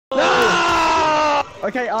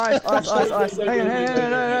Okay, ice. Hang on,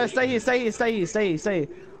 no. Stay here.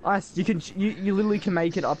 Ice, you literally can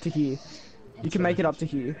make it up to here. You can make it up to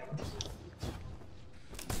here.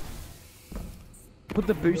 Put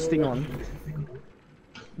the boost thing on.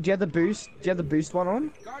 Do you have the boost? Do you have the boost one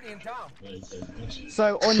on?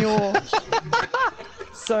 So on your,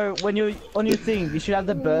 when you're on your thing, you should have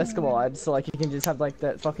the burst glide, so like you can just have like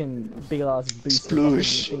that fucking big ass boost.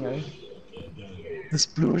 Sploosh. Thingo. The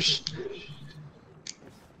sploosh.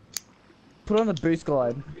 Put on the boost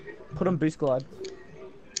glide. Put on boost glide.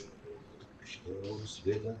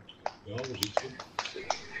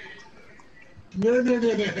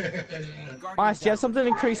 Ice, do you have something to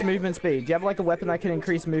increase movement speed? Do you have like a weapon that can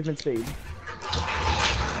increase movement speed?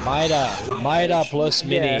 Mida plus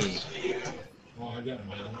mini. Yeah.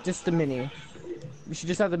 Just the mini. You should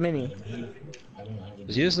just have the mini.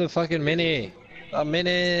 Use the fucking mini. A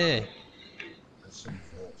mini.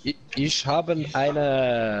 Ich habe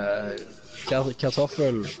eine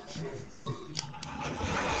Kartoffel.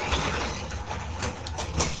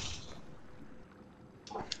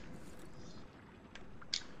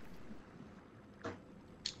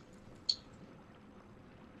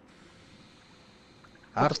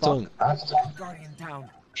 Achtung! Guardian down.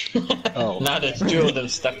 Oh. Now there's two of them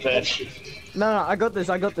stuck there. No, I got this.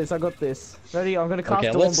 Ready? I'm gonna cast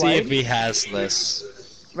Okay, Dawn let's see Blade. if he has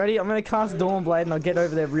this. Ready? I'm gonna cast Dawn Blade and I'll get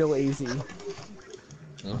over there real easy.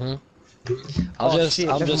 I'm just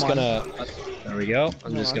Never gonna. There we go.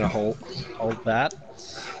 I'm just gonna hold that.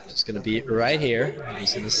 Just gonna be right here. I'm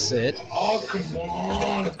just gonna sit. Oh, come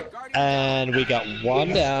on! And we got one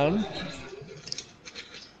down.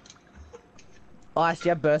 Ice, do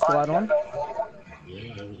you have burst glide on?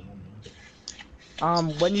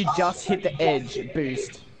 When you just hit the edge,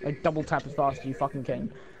 boost. Like double tap as fast as you fucking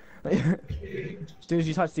can. As soon as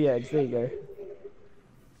you touch the edge, there you go.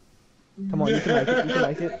 Come on, you can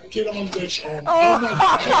make it. Get on this one. Oh my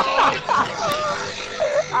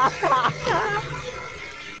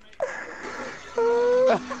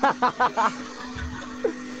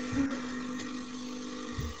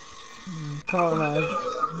God!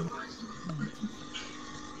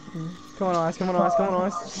 Come on, Ice. Come on,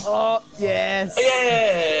 Ice. Oh, yes!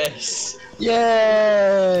 Yes!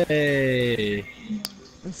 Yay!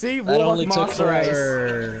 See, That only Warlock took Master Race.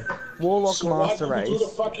 forever. Warlock So Master why did you Race. do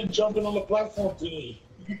the fucking jumping on the platform thingy?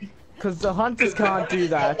 Because the hunters can't do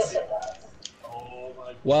that.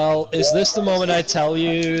 Well, is this the moment I tell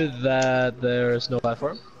you that there's no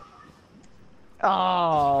platform?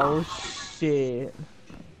 Oh, shit.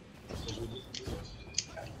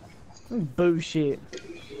 Bullshit.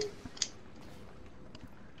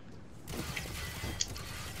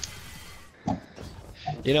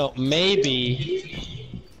 You know,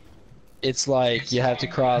 maybe it's like you have to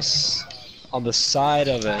cross on the side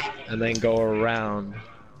of it and then go around.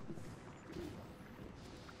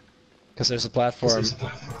 Because there's a platform.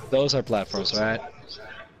 Those are platforms, right?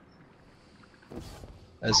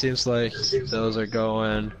 It seems like those are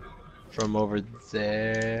going from over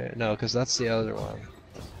there. No, because that's the other one.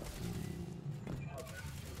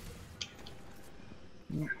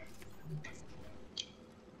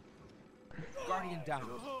 Guardian down.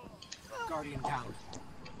 Guardian down.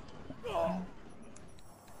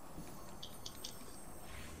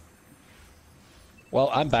 Well,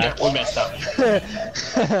 I'm back. We messed up.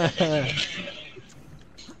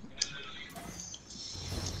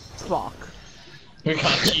 Fuck. We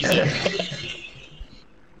can't cheese it.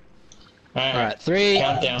 Alright, 3,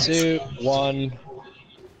 Countdown. 2, 1.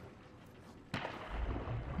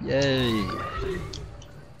 Yay.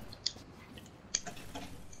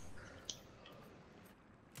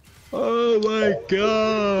 Oh my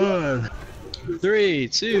god! 3,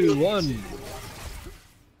 2, 1.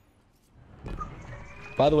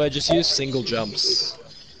 By the way, just use single jumps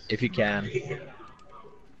if you can.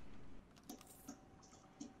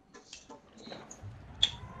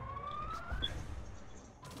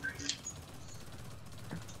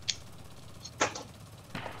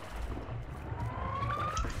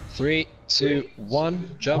 Three, two,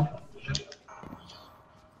 one, jump.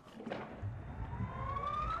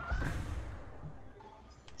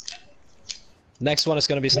 Next one is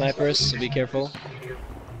gonna be snipers, so be careful.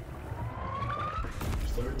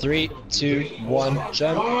 3, 2, 1,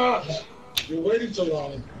 jump. Ah, you're waiting too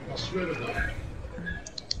long. I swear to God.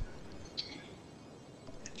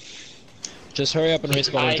 Just hurry up and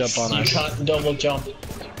respawn and jump on You us. can't double jump.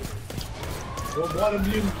 Well, what do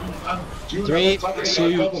you? You 3, never talking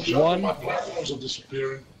 2, about double jump. 1. My platforms are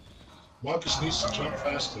disappearing. Marcus needs to jump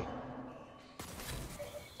faster.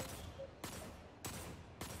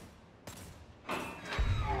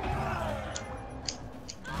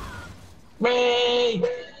 Ray!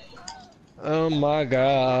 Oh my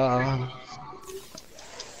god.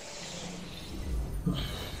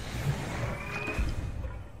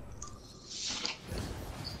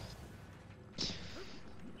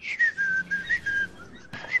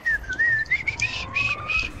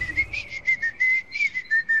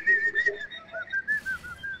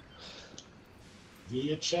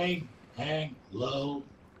 Via chain, hang low.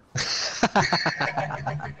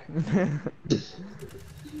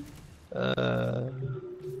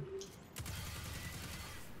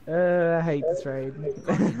 I hate this raid. We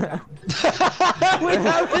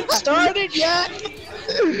haven't started yet!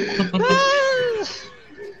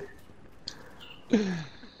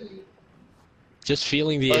 Just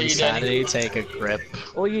feeling the insanity take a grip.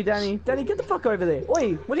 Or you, Danny. Danny, get the fuck over there.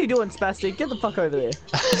 Oi, what are you doing, spastic? Get the fuck over there.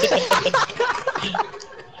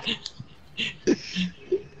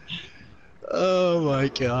 Oh my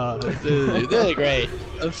god. They're great.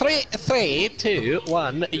 3, 2,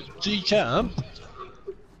 1, jump.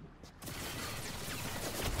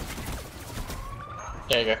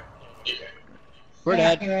 There you go. We're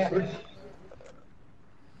dead.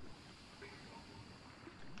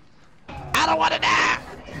 I don't want to die!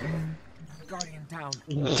 Guardian down.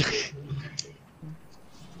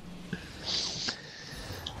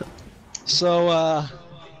 So, I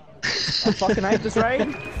fucking hate this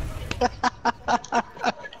raid.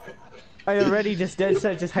 I already just dead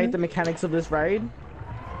set just hate the mechanics of this raid.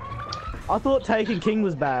 I thought taking King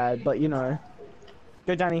was bad, but you know.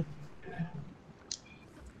 Go, Danny.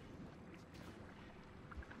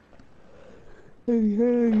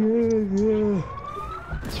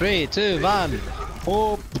 Three, two, one.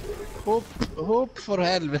 Hopp, hopp, hopp för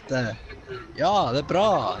helvete. Ja, det är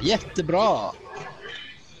bra. Jättebra.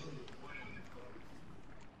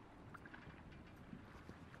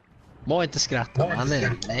 Må inte skratta,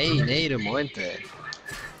 mannen. Nej, nej, du må inte.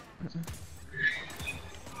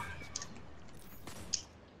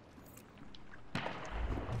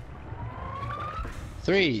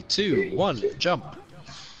 Three, two, one, jump.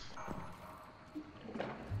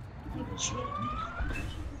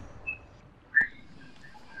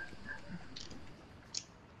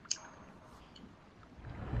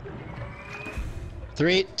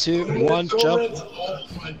 Three, two, one, jump. Oh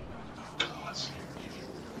my god.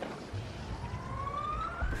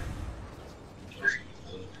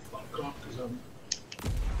 Fuck off, 'cause I'm...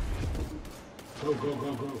 Go, go,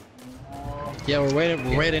 go, go. Yeah, we're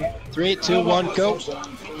waiting. 3, 2, 1, go.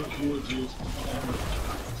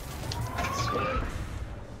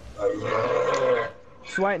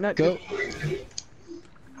 Sweet, no. Go.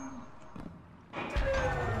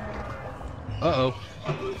 Uh-oh.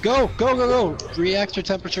 Go, go, go, go! Reactor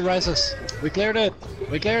temperature rises. We cleared it.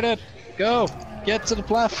 We cleared it. Go. Get to the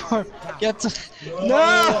platform. Get to...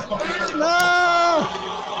 No! No!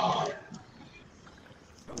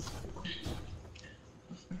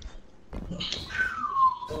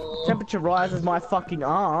 Temperature rises my fucking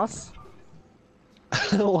ass.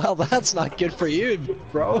 Well, that's not good for you,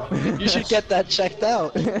 bro. You should get that checked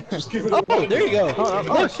out. Oh, there you go.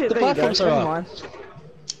 Oh, shit, the there you go. platforms are Never up. mind.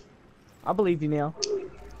 I believe you now.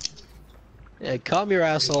 Yeah, calm your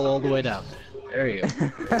asshole all the way down. There you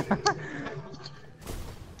go.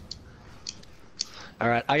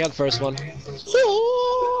 Alright, I got the first one.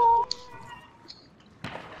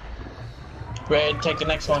 Red, take the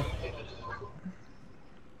next one.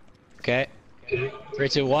 Okay. 3,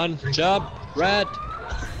 2, 1, jump. Red.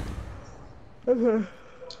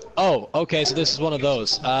 Oh, okay, so this is one of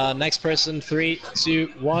those. Next person, 3,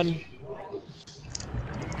 2, 1.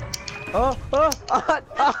 Oh.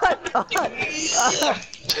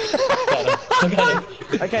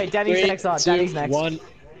 Okay, Danny's 3, next. 2, Danny's next. 1,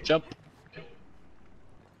 jump.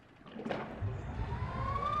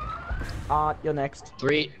 You're next.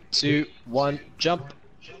 3, 2, 1, jump.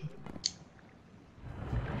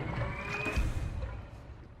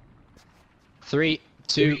 Three,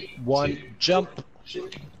 2, 1, jump.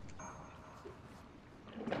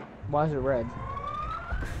 Why is it red?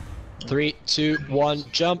 3, 2, 1,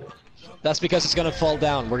 jump. That's because it's gonna fall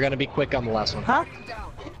down. We're gonna be quick on the last one. Huh?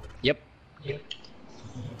 Yep.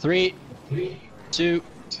 3, 2,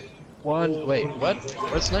 1. Wait, what?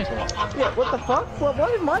 Where's the next one? Yeah, what the fuck?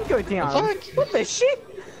 Why did mine go down? fuck? What the shit?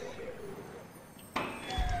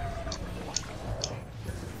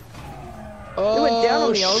 Oh, It went down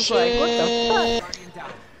on me, I was like, what the fuck?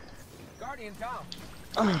 Guardian down.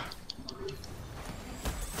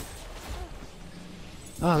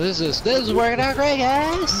 Oh, this is working out great,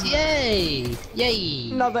 guys! Yay!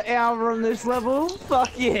 Yay! Another hour on this level?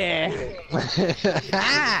 Fuck yeah!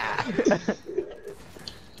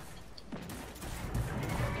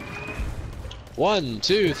 1,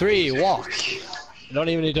 2, 3, walk. You don't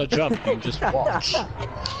even need to jump, you just walk.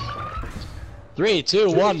 3,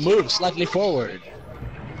 2, 1, move slightly forward.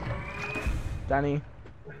 Danny.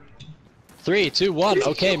 3, 2, 1,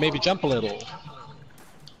 okay, maybe jump a little.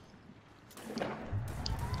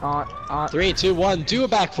 3, 2, 1, do a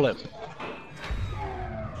backflip.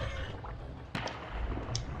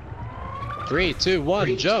 3, 2,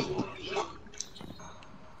 1, jump.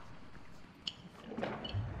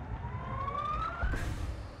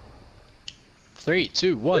 3,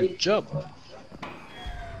 2, 1, jump.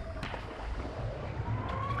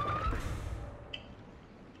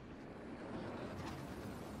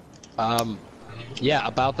 Yeah,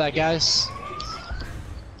 about that, guys.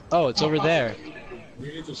 Oh, it's over there. We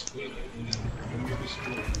need to split. We need to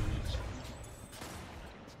split.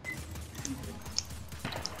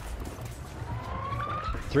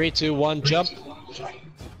 3, 2, 1, jump.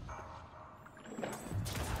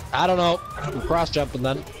 I don't know. I'm cross jumping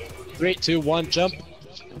then. 3, 2, 1, jump.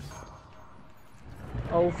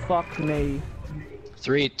 Oh fuck me.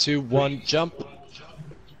 3, 2, 1, jump.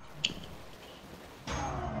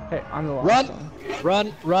 Hey, I'm the last one.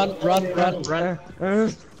 Run! Run! Run! Run! Run! What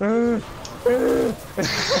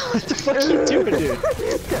the fuck are you doing, dude?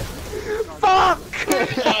 Fuck!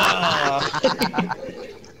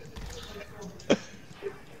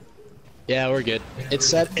 Yeah, we're good. It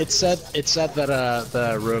said that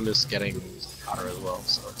the room is getting hotter as well.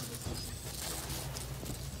 So.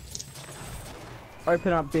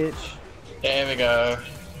 Open up, bitch. There we go.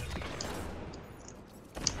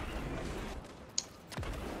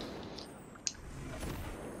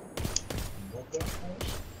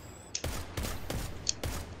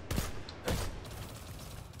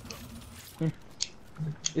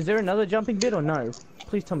 Is there another jumping bit or no?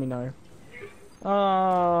 Please tell me no.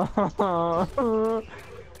 Oh,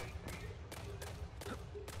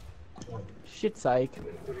 shit's sake.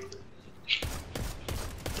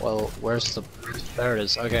 Well, where's the? There it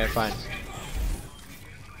is. Okay, fine.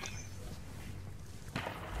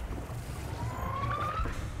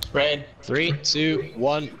 Red. 3, 2,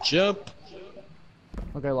 1, jump.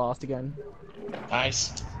 I'll go last again.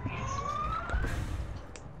 Nice.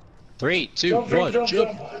 3, 2, 1,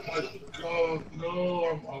 jump. Oh,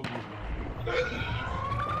 no, I'm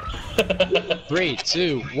 3,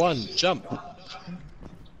 2, 1, jump.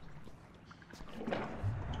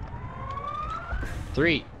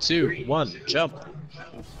 3, 2, 1, jump.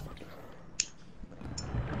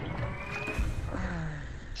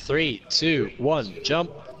 3, 2, 1,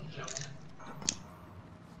 jump.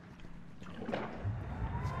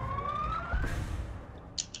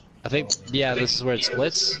 I think, yeah, this is where it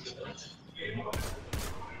splits.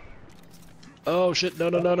 Oh shit, no,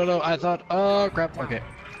 no, no, no, no, I thought, oh crap, okay.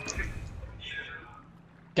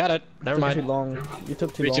 Got it, never Took mind. too long. You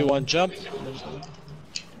took too 3, long. 2, 1, jump.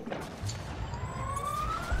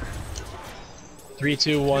 3,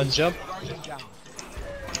 2, 1, jump.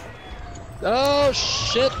 Oh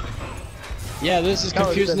shit! Yeah, this is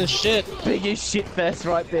confusing as shit. Biggest shit fest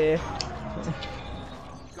right there.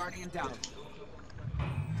 Guardian down.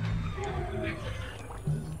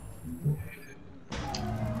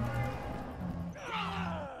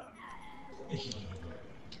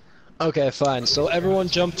 Okay, fine. So everyone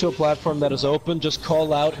jump to a platform that is open. Just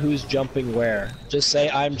call out who's jumping where. Just say,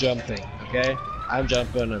 I'm jumping, okay? I'm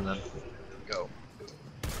jumping, and then go.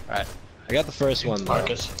 Alright. I got the first one, though.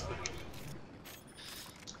 Marcus.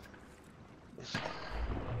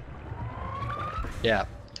 Yeah.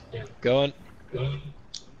 Going.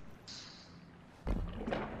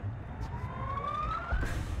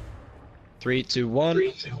 Three, two,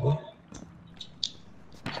 one.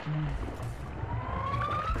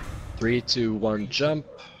 3, 2, 1, jump.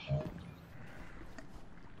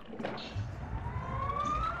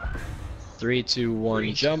 3, 2,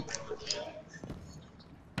 1, jump.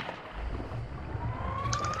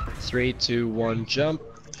 3, 2, 1, jump.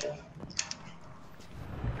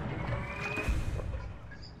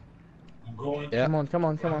 I'm going. Yeah. Come on, come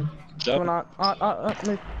on, come on. Jump. Come on,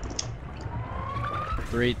 move.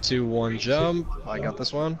 3, 2, 1, jump. I got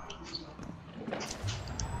this one.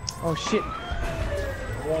 Oh shit.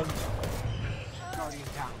 One. Guardian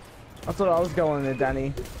down. I thought I was going there,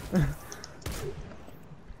 Danny.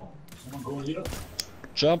 Someone going here?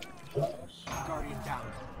 Jump. Guardian down.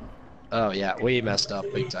 Oh yeah, we messed up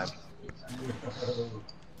big time.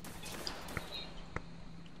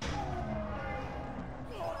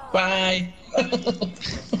 Bye.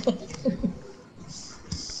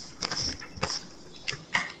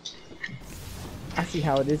 I see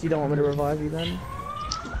how it is. You don't want me to revive you then?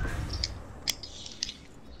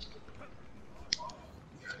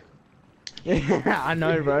 Yeah, I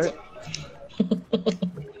know, bro. I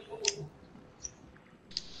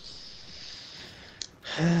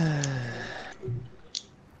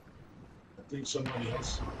think somebody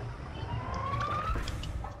else.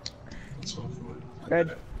 Let's go for it.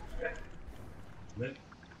 Red. Red.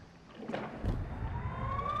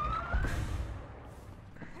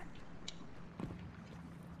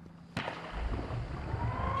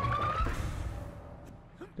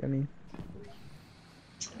 Demi.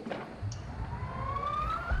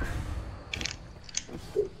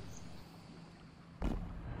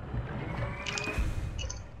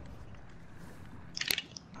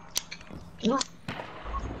 One.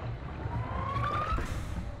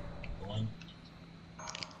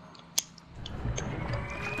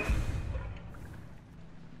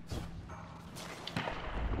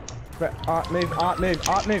 Art move, art move,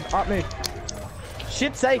 art move, art move.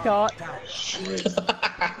 Shit's sake, art. Shit.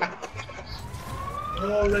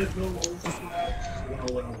 Oh, let go. I don't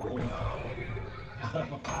know where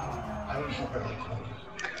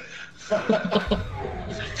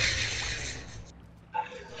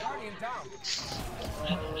Guardian down.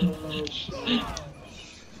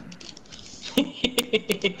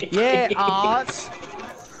 Yeah, art.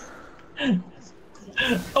 I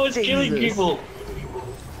was killing Jesus. people.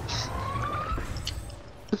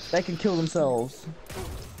 They can kill themselves.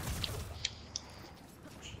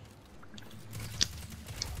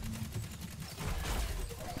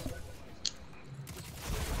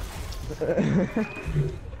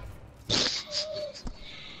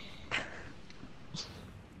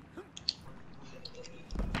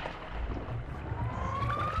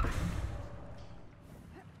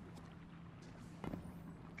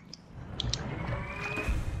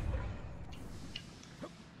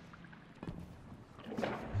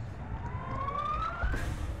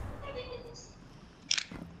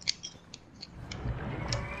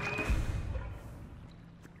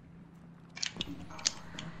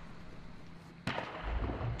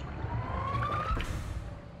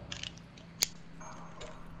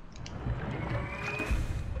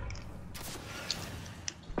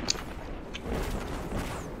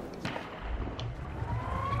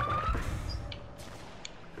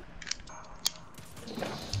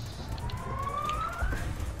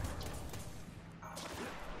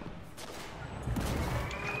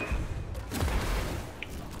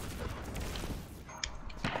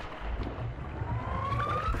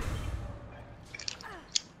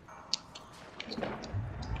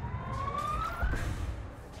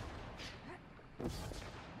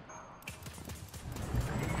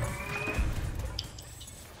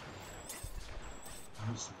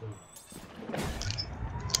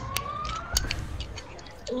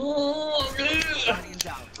 Guardian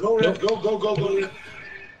down. Go, Red, go, go, go, go, Red.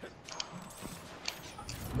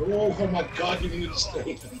 No, oh my God, you need to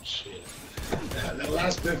stay. Shit. That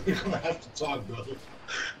last bit, we're gonna have to talk, brother.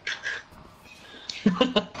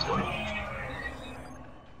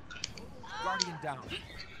 Guardian down.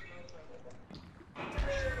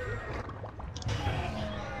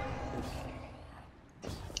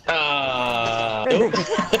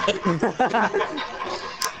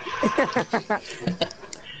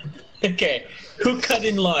 Okay, who cut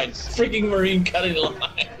in line? Freaking Marine cut in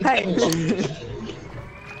line. Hey.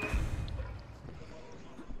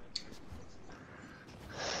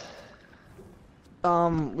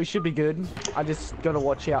 We should be good. I just gotta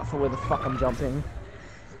watch out for where the fuck I'm jumping.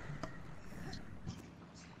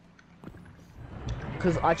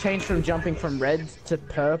 Cause I changed from jumping from red to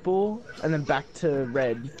purple and then back to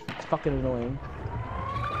red. It's fucking annoying.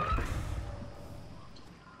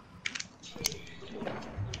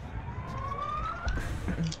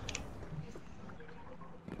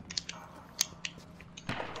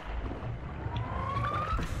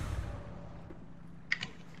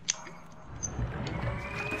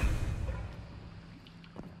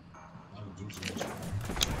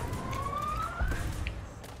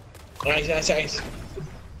 Nice, nice, nice.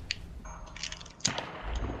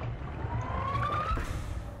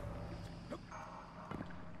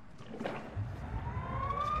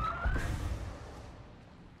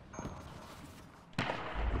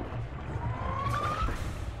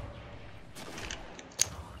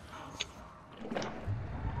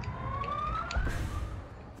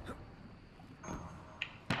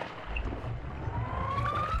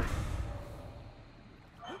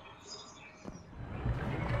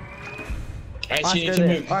 Nice, you need to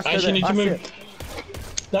move. Nice, you need to move.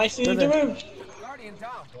 Nice, you need to move. Guardian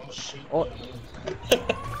down. Oh, shit. Oh.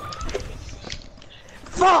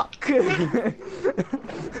 Fuck! Keep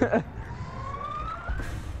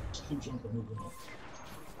jumping, we're going.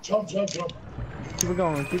 Jump, jump, jump. Keep it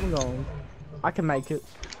going, keep it going. I can make it.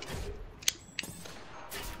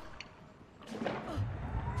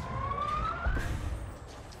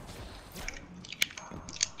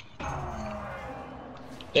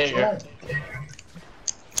 There you go.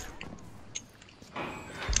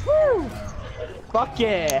 Woo! Fuck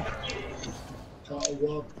yeah!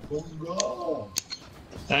 Cowabunga!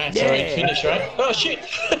 Alright, so Yeah. we finished, right? Oh shit!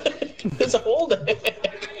 There's a hole there!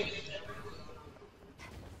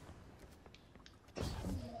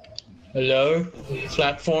 Hello?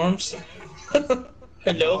 Platforms?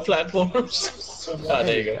 Hello, platforms? Ah,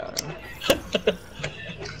 there you go.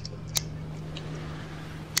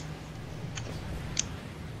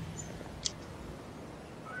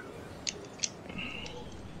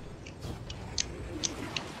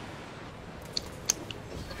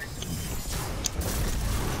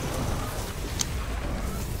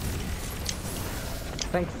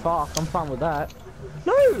 Thank fuck, I'm fine with that.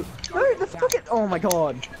 No! No, the fucking— oh my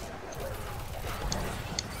god.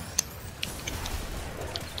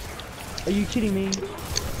 Are you kidding me?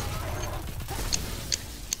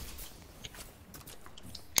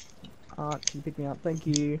 Can you pick me up? Thank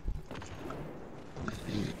you.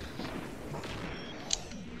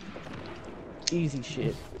 Easy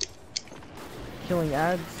shit. Killing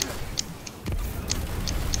ads.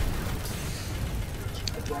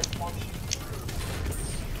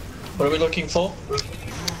 What are we looking for?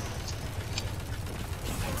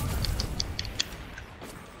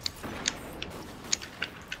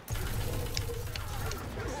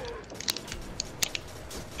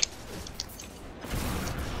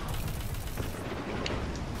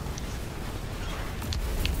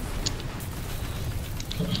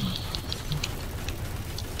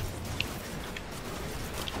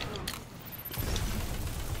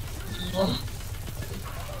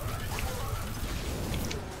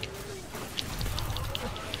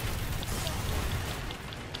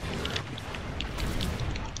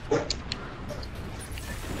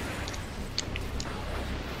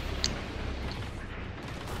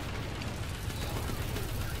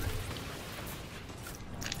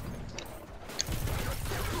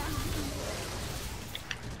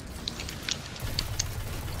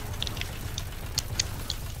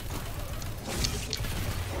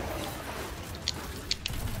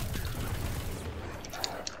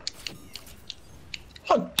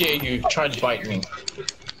 How dare you try to bite me?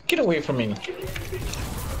 Get away from me.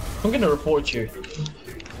 I'm gonna report you.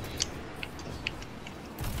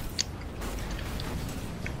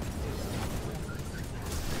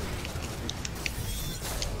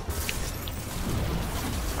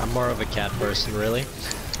 I'm more of a cat person, really.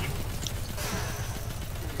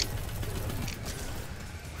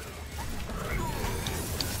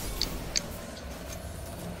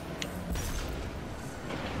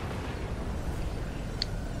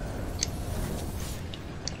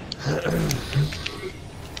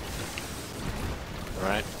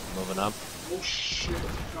 Alright, moving up. Oh shit.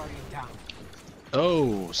 Guardian down.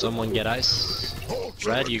 Oh, someone get ice.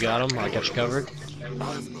 Red, you got him. I got you covered.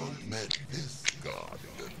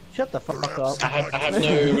 Shut the fuck up. I have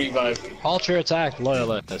no revive. Halt your attack,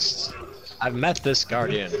 loyalists. I've met this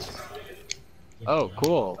guardian. Oh,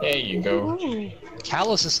 cool. There you go.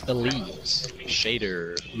 Callus's Elite.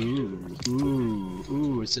 Shader.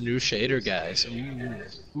 Ooh, it's a new shader, guys.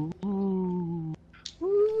 Ooh.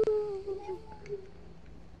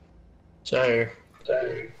 So,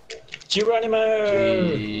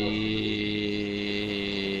 Geronimo!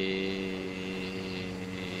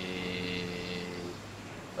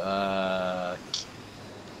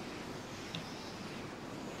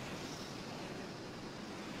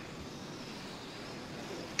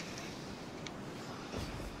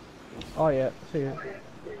 Oh yeah, see ya.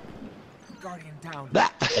 Guardian down.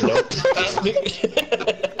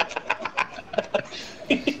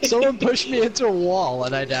 Someone pushed me into a wall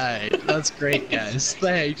and I died. That's great, guys.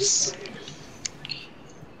 Thanks.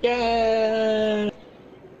 Yeah!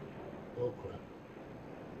 Oh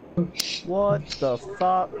crap. What the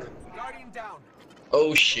fuck? Guardian down.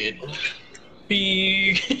 Oh shit.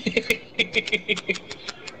 Beep.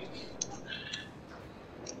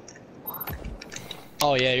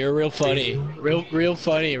 Oh yeah, you're real funny. Real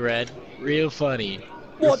funny, Red. Real funny.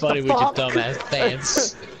 You're What the funny with your fuck? dumbass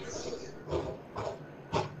pants.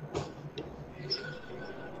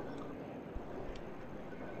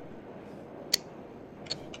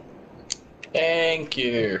 Thank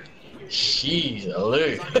you. Jeez,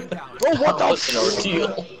 Lou. Oh, what the Listen,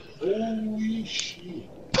 ordeal. Holy shit.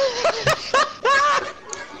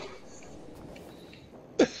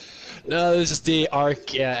 No, this is the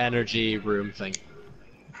arc energy room thing.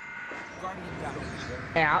 Guardian down.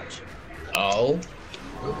 Ouch. Oh.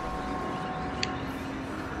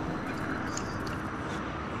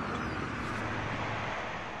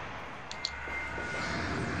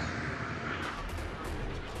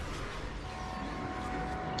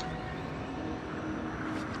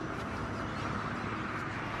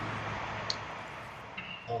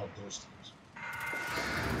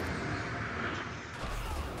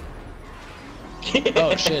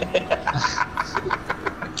 Oh shit.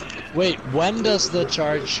 Wait, when does the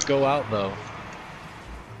charge go out though?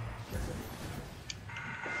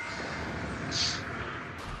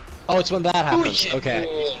 Oh, it's when that happens.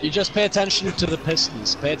 Okay. You just pay attention to the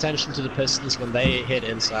pistons. Pay attention to the pistons when they hit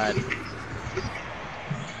inside.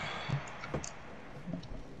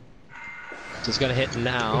 So it's gonna hit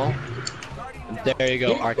now. And there you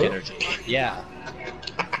go, arc energy. Yeah.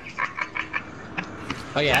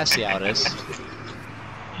 Oh yeah, I see how it is.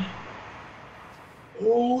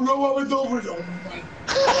 Oh no, I went over it. Oh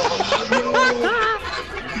my god.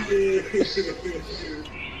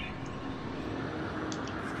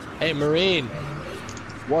 Hey, Marine.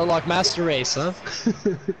 Warlock Master Race, huh?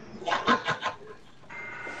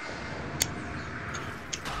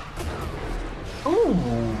 Ooh,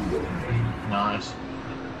 nice.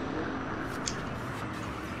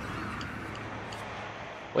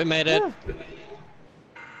 We made it. Yeah.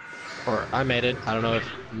 Or I made it. I don't know if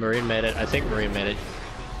Marine made it. I think Marine made it.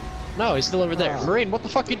 No, he's still over there. Marine, what the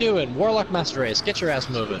fuck you doing? Warlock Master Race, get your ass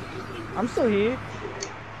moving. I'm still here.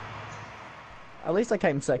 At least I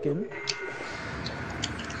came second.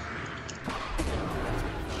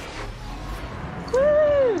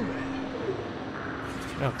 Woo!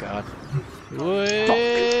 Oh god.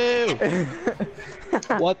 Woo!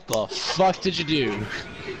 What the fuck did you do?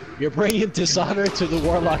 You're bringing dishonor to the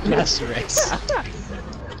Warlock Master Race.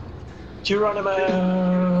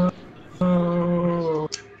 Geronimo!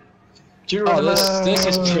 Geronimo! Oh, this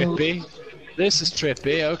is trippy. This is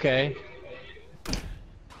trippy, okay.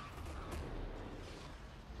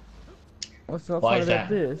 What's so Why fun is about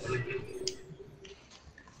that? this?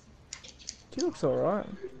 She looks alright.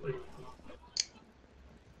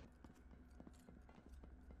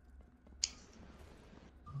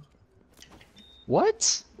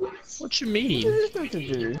 What? What you mean? What is that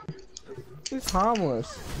to do? It's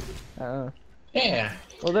harmless. Yeah.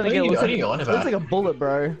 Well then What again, are it looks you on like, it about? looks like a bullet,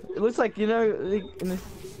 bro. It looks like, you know, in the...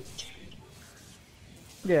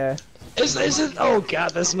 Yeah. Is it? Oh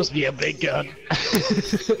god, this must be a big gun.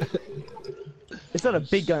 It's not a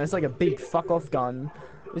big gun, it's like a big fuck off gun.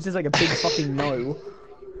 It's just like a big fucking no.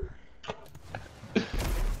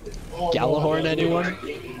 Gallahorn, anyone?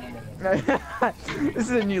 This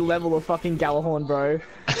is a new level of fucking Gallahorn, bro.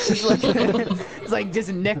 It's like just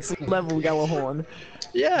next level Gallahorn.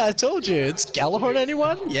 Yeah, I told you, it's Gallahorn,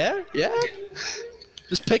 anyone? Yeah? Yeah?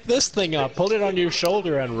 Just pick this thing up, put it on your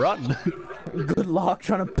shoulder and run. Good luck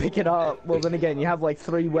trying to pick it up. Well then again, you have like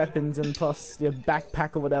 3 weapons and plus your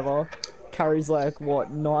backpack or whatever carries like,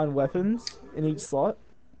 what, 9 weapons in each slot?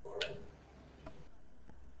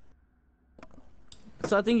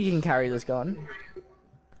 So I think you can carry this gun.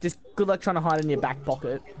 Just good luck trying to hide it in your back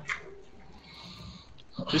pocket.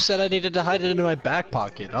 Who said I needed to hide it in my back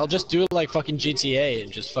pocket? I'll just do it like fucking GTA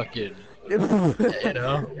and just fucking, you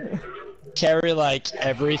know, carry like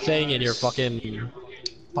everything in your fucking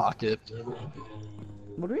pocket.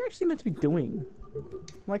 What are we actually meant to be doing? I'm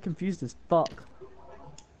like confused as fuck.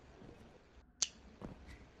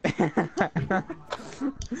 Yes,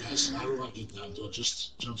 how do I get down? Do I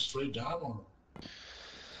just jump straight down or?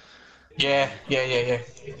 Yeah.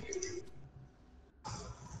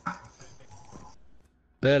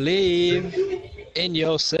 Believe in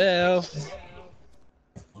yourself.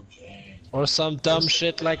 Okay. Or some dumb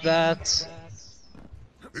shit like that.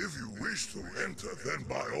 If you wish to enter, then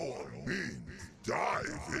by all means,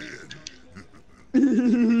 dive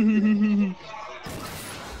in.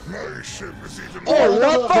 My ship is even Oh,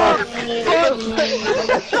 what the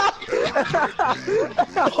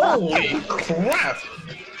fuck? Holy crap!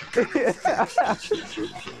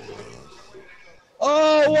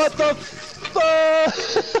 Oh, what the fuck?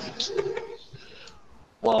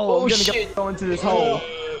 Whoa, I'm gonna shit. go into this hole.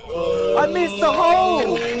 I missed the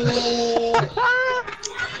hole!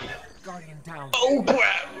 Guardian down. Oh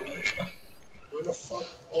crap! Where the fuck?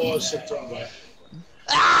 Oh, sit down, right?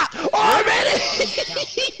 Ah! Oh, I'm in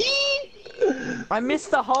it! I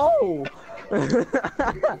missed the hole!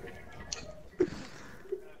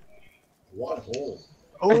 What hole?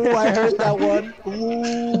 Oh, I heard that one.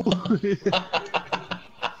 Ooh.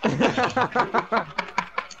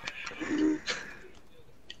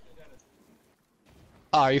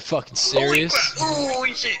 Are you fucking serious? Oh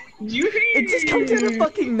shit! You It just comes out of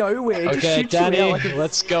fucking nowhere. It just Okay, shoots you out Danny, like a-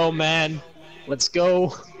 let's go, man. Let's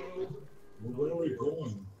go. Where are we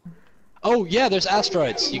going? Oh, yeah, there's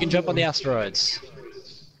asteroids. You can jump on the asteroids.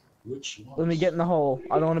 Which one? Let me get in the hole.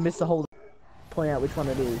 I don't want to miss the hole. Point out which one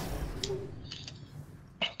it is.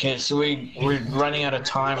 Okay, so we're running out of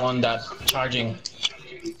time on that charging.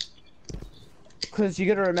 Because you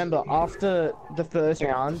gotta remember, after the first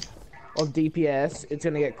round of DPS, it's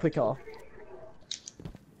gonna get quicker.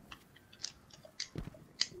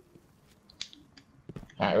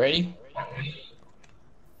 Alright, ready?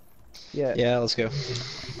 Yeah. Yeah, let's go.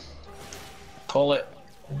 Call it.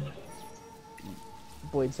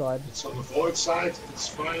 Void side. It's on the void side, it's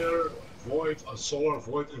fire, void, solar,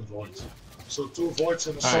 void, and void. So 2 voids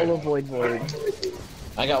and a Alright. Solar void void.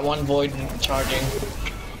 I got 1 void charging.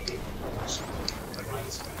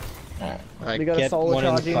 Alright. Alright, We got a get solar one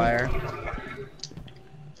in the charging. fire.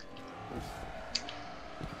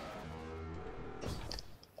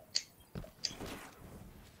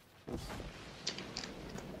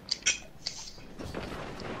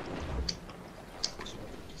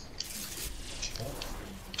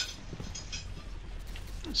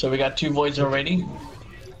 So we got 2 voids already.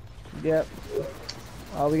 Yep.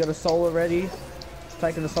 We got a solar ready.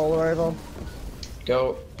 Taking the solar over.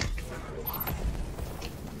 Go.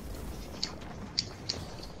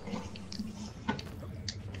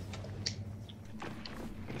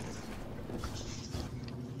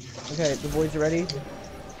 Okay, the voids are ready.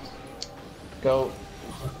 Go.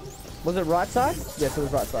 Was it right side? Yes, it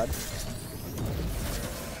was right side.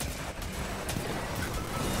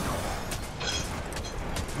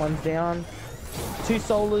 One's down. 2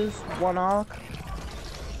 solars, 1 arc.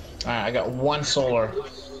 Alright, I got 1 solar.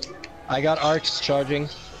 I got arcs charging.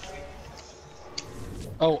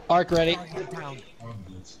 Oh, arc ready. Down.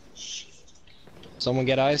 Someone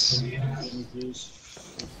get ice.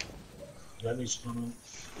 Lenny's coming.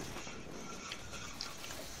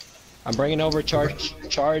 I'm bringing over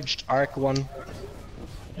charged arc 1.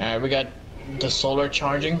 Alright, we got the solar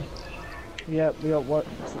charging. Yep, we got what?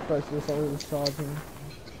 Both of the solars charging.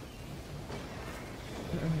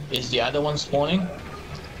 Is the other one spawning?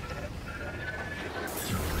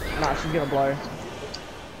 Nah, she's gonna blow.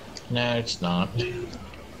 No, it's not.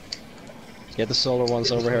 Get the solar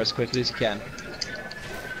ones over here as quickly as you can.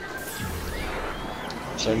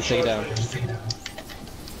 So you take it down.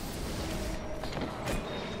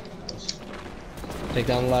 Take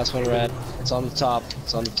down the last one, Red. It's on the top.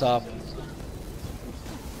 It's on the top.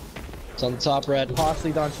 It's on the top, Red.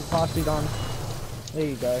 Partially done, she's partially done. There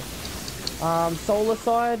you go. Solar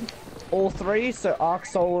side, all 3, so arc,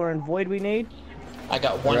 solar, and void we need. I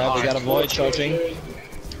got 1 Red, arc. we got a void charging.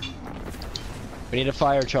 We need a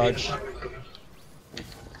fire charge.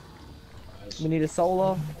 We need a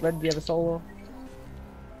solar. Red, do you have a solar?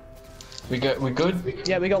 We good?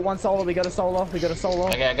 Yeah, we got 1 solar, we got a solar, we got a solar.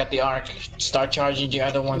 Okay, I got the arc. Start charging the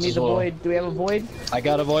other We ones need as the well. void. Do we have a void? I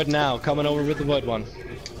got a void now. Coming over with the void one.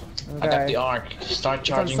 Okay. I got the arc. Start It's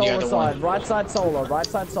on charging the solar other side. one. Right side solar. Right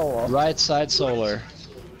side solar. Right side solar.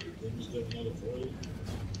 Lenny's got another void.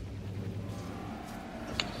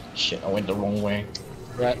 Shit, I went the wrong way.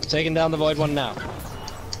 Right, taking down the void one now.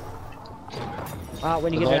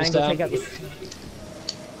 When you The get an void's angle, down. take out this.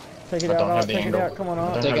 Take it I out, don't have Art, the take it angle. out, come on, I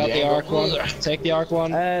Art. don't Take have out the the angle. arc one. Take the arc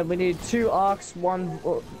one. We need 2 arcs,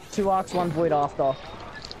 2 arcs, 1 void after.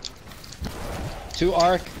 2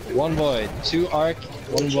 arc, 1 void. 2 arc,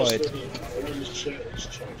 1 void.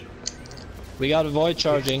 We got a void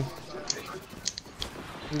charging.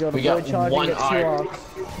 We got a We got void charging, 1 get 2 arc. arcs.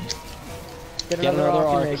 Get another another arc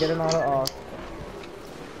in arc. there, get another arc.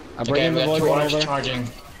 I'm Okay, bringing we the got void 2 one arcs over. charging.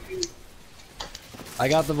 I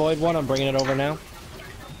got the void one. I'm bringing it over now.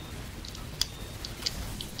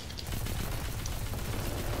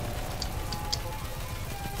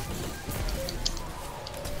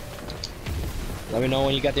 Let me know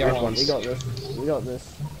when you got the arc ones. We got this. We got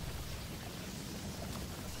this.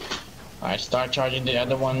 Alright, start charging the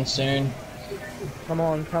other one soon. Come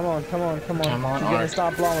on, come on, come on, come on. Come on, She's gonna arc.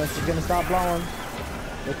 start blowing. She's gonna start blowing.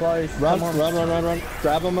 We're close. Run, Come on. run, run, run, run.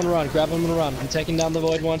 Grab them and run. Grab them and run. I'm taking down the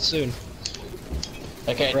void one soon.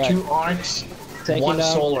 Okay, Right. 2 arcs, Taking 1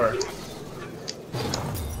 down. solar.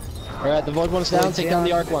 Alright, the void one's down. Void's Take down the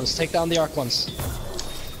down. arc ones. Take down the arc ones.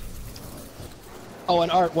 Oh,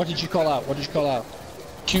 and Art, what did you call out? What did you call out?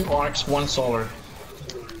 2 arcs, 1 solar.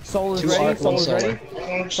 Solar's 2 ready. arc, 1 Solar's solar.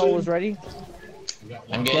 ready. Solar's ready.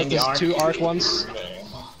 I'm Get getting the these arc. 2 arc ones.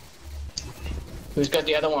 Who's got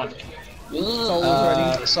the other one?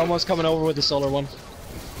 Solar's ready. Someone's coming over with the solar one.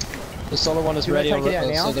 The solar one is You wanna ready, take it out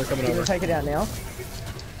now? so they're coming You over. wanna take it out now?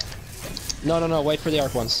 No, no, no, wait for the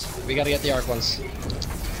arc ones. We gotta get the arc ones.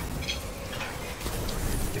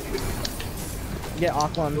 Yeah,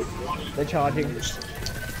 arc ones. They're charging.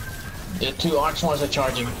 The 2 arcs ones are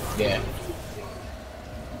charging. Yeah.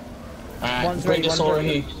 One's Bring ready, the one's solar ready.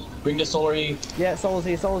 E. Bring the solar E. Yeah, solar's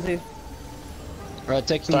here. Solar's here. Alright,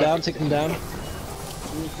 take them Start. down, take them down.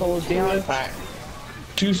 Solar's down. Alright.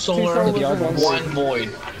 2 solar, solars The arc and ones. 1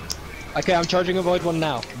 void. Okay, I'm charging a void one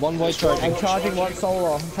now. 1 void charging. I'm charging 1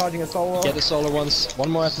 solar. I'm charging a solar. Get the solar ones. 1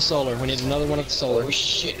 more at the solar. We need another one at the solar. Oh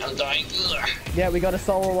shit, I'm dying. Ugh. Yeah, we got a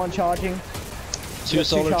solar one charging. Two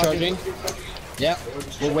solar charging. Yeah,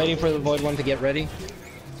 we're waiting for the void one to get ready.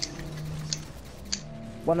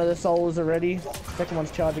 One of the souls are ready. Second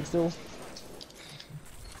one's charging still.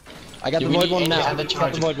 I got Do the we void need one any now. other Got the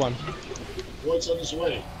charging? void one. What's on his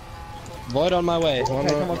way? Void on my way. Okay,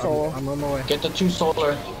 come on, solar. I'm on my way. Get the 2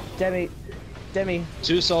 solar. Demi,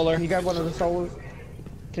 Two solar. can you grab one of the solars?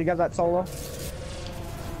 Can you grab that solar?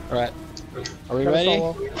 Alright. Are we Grab a ready?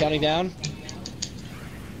 solar. Counting down.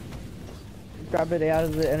 Grab it out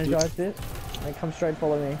of the energized bit. And come straight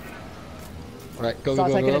follow me. Alright, go, Start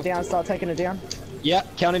go, go, taking go. it down, start taking it down. Yeah,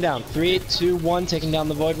 counting down. 3, 2, 1, taking down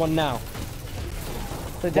the void one now.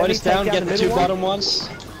 So Void Demi, is take down, down get the the two middle one. bottom ones.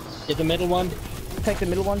 Get the middle one. Take the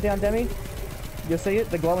middle one down, Demi. You'll see it,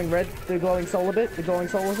 the glowing red, the glowing solar bit, the glowing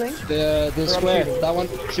solar thing. The square. shooting. That one.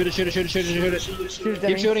 Shoot it, shoot it, shoot it, shoot it, shoot it. Shoot it,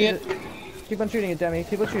 Demi. Keep shooting shoot it. Keep on shooting it, Demi.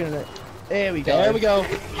 Keep on shooting it. There we go. There we go.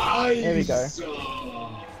 There we go.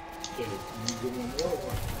 Okay, you do one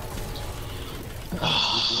more.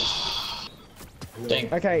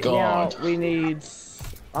 Thank Okay, God. now we need It's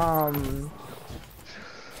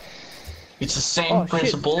the same Oh, shit.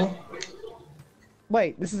 principle.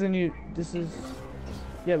 wait, this is a new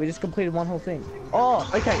yeah, we just completed one whole thing. Oh,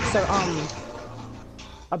 okay, so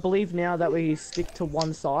I believe now that we stick to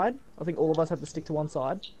one side. I think all of us have to stick to one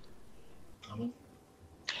side.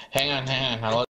 Hang on, hang on.